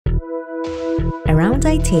Around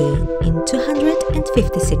IT in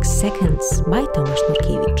 256 seconds by Tomasz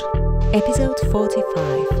Nurkiewicz. Episode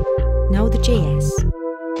 45. Node.js.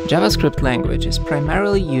 JavaScript language is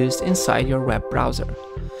primarily used inside your web browser.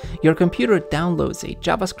 Your computer downloads a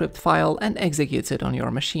JavaScript file and executes it on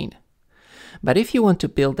your machine. But if you want to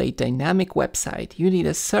build a dynamic website, you need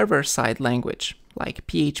a server-side language, like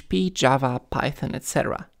PHP, Java, Python,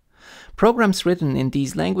 etc. Programs written in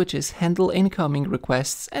these languages handle incoming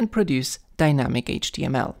requests and produce dynamic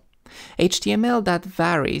HTML. HTML that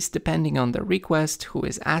varies depending on the request, who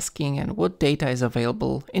is asking, and what data is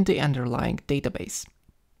available in the underlying database.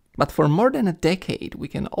 But for more than a decade, we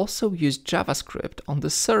can also use JavaScript on the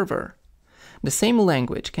server. The same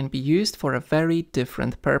language can be used for a very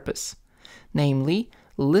different purpose, namely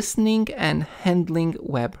listening and handling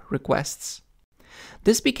web requests.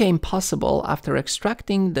 This became possible after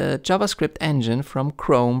extracting the JavaScript engine from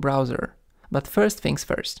Chrome browser. But first things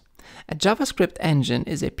first. A JavaScript engine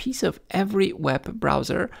is a piece of every web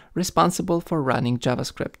browser responsible for running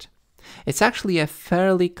JavaScript. It's actually a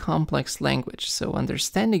fairly complex language, so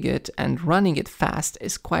understanding it and running it fast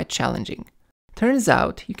is quite challenging. Turns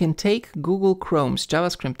out you can take Google Chrome's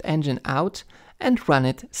JavaScript engine out and run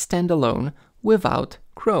it standalone without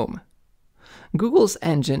Chrome. Google's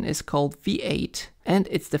engine is called V8, and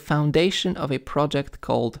it's the foundation of a project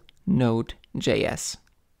called Node.js.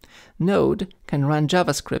 Node can run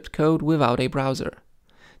JavaScript code without a browser.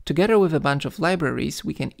 Together with a bunch of libraries,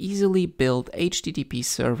 we can easily build HTTP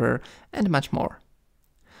server and much more.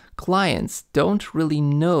 Clients don't really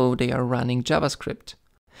know they are running JavaScript.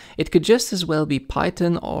 It could just as well be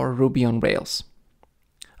Python or Ruby on Rails.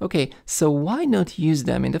 Okay, so why not use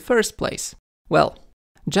them in the first place? Well,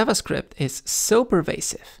 JavaScript is so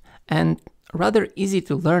pervasive and rather easy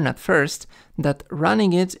to learn at first that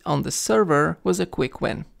running it on the server was a quick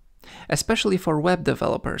win, especially for web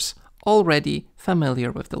developers already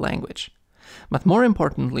familiar with the language. But more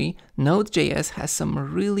importantly, Node.js has some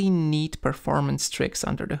really neat performance tricks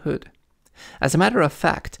under the hood. As a matter of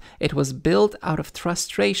fact, it was built out of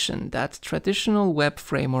frustration that traditional web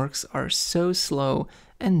frameworks are so slow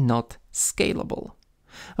and not scalable.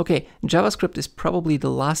 Okay, JavaScript is probably the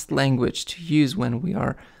last language to use when we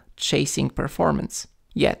are chasing performance.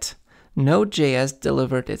 Yet, Node.js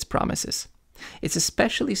delivered its promises. It's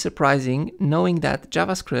especially surprising knowing that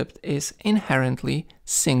JavaScript is inherently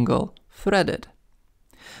single-threaded.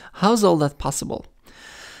 How's all that possible?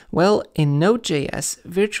 Well, in Node.js,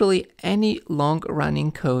 virtually any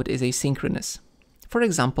long-running code is asynchronous. For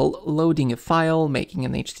example, loading a file, making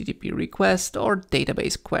an HTTP request, or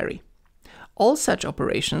database query. All such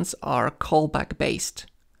operations are callback-based.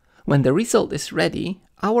 When the result is ready,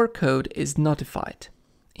 our code is notified.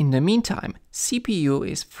 In the meantime, CPU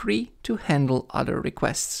is free to handle other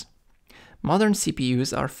requests. Modern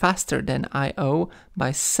CPUs are faster than I/O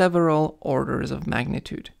by several orders of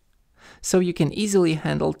magnitude. So you can easily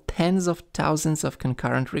handle tens of thousands of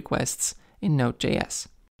concurrent requests in Node.js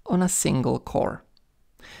on a single core.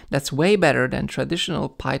 That's way better than traditional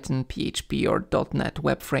Python, PHP, or .NET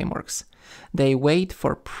web frameworks. They wait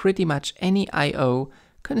for pretty much any I/O,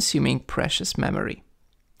 consuming precious memory.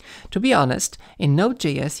 To be honest, in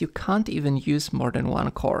Node.js you can't even use more than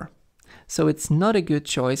one core, so it's not a good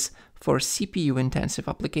choice for CPU-intensive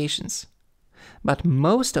applications. But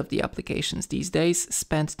most of the applications these days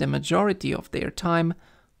spend the majority of their time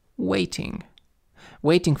waiting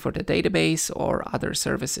for the database or other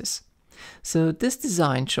services. So this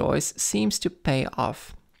design choice seems to pay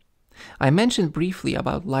off. I mentioned briefly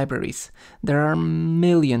about libraries. There are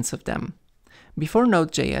millions of them. Before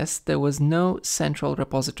Node.js, there was no central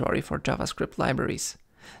repository for JavaScript libraries.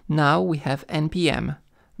 Now we have NPM,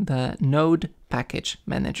 the Node Package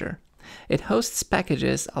Manager. It hosts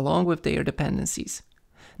packages along with their dependencies.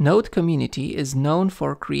 Node community is known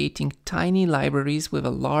for creating tiny libraries with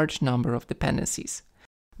a large number of dependencies,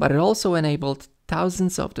 but it also enabled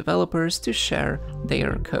thousands of developers to share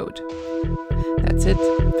their code. That's it.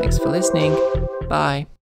 Thanks for listening. Bye.